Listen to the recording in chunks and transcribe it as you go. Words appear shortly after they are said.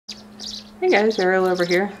Hey guys, Ariel over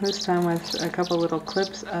here, this time with a couple little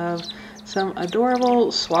clips of some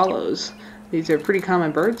adorable swallows. These are pretty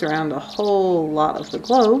common birds around a whole lot of the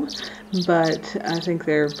globe, but I think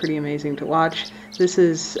they're pretty amazing to watch. This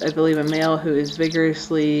is, I believe, a male who is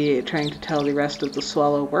vigorously trying to tell the rest of the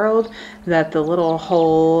swallow world that the little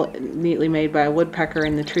hole neatly made by a woodpecker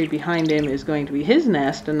in the tree behind him is going to be his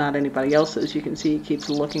nest and not anybody else's. You can see he keeps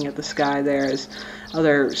looking at the sky there as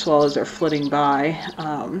other swallows are flitting by.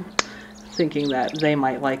 Thinking that they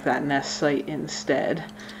might like that nest site instead.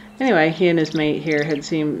 Anyway, he and his mate here had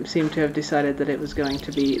seemed to have decided that it was going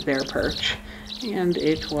to be their perch, and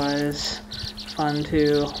it was fun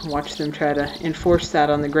to watch them try to enforce that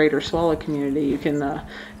on the greater swallow community. You can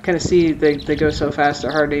kind of see they go so fast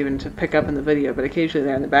they're hard even to pick up in the video, but occasionally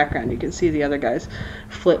there in the background you can see the other guys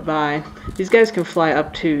flit by. These guys can fly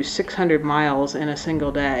up to 600 miles in a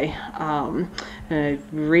single day. And I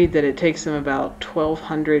read that it takes them about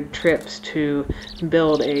 1,200 trips to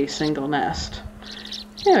build a single nest.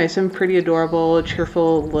 Anyway, some pretty adorable,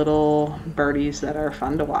 cheerful little birdies that are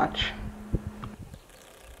fun to watch.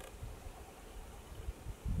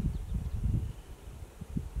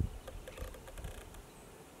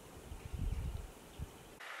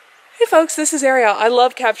 Hey folks, this is Ariel. I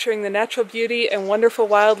love capturing the natural beauty and wonderful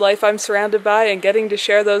wildlife I'm surrounded by and getting to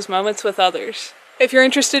share those moments with others. If you're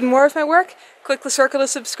interested in more of my work, click the circle to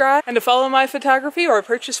subscribe, and to follow my photography or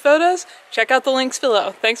purchase photos, check out the links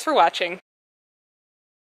below. Thanks for watching.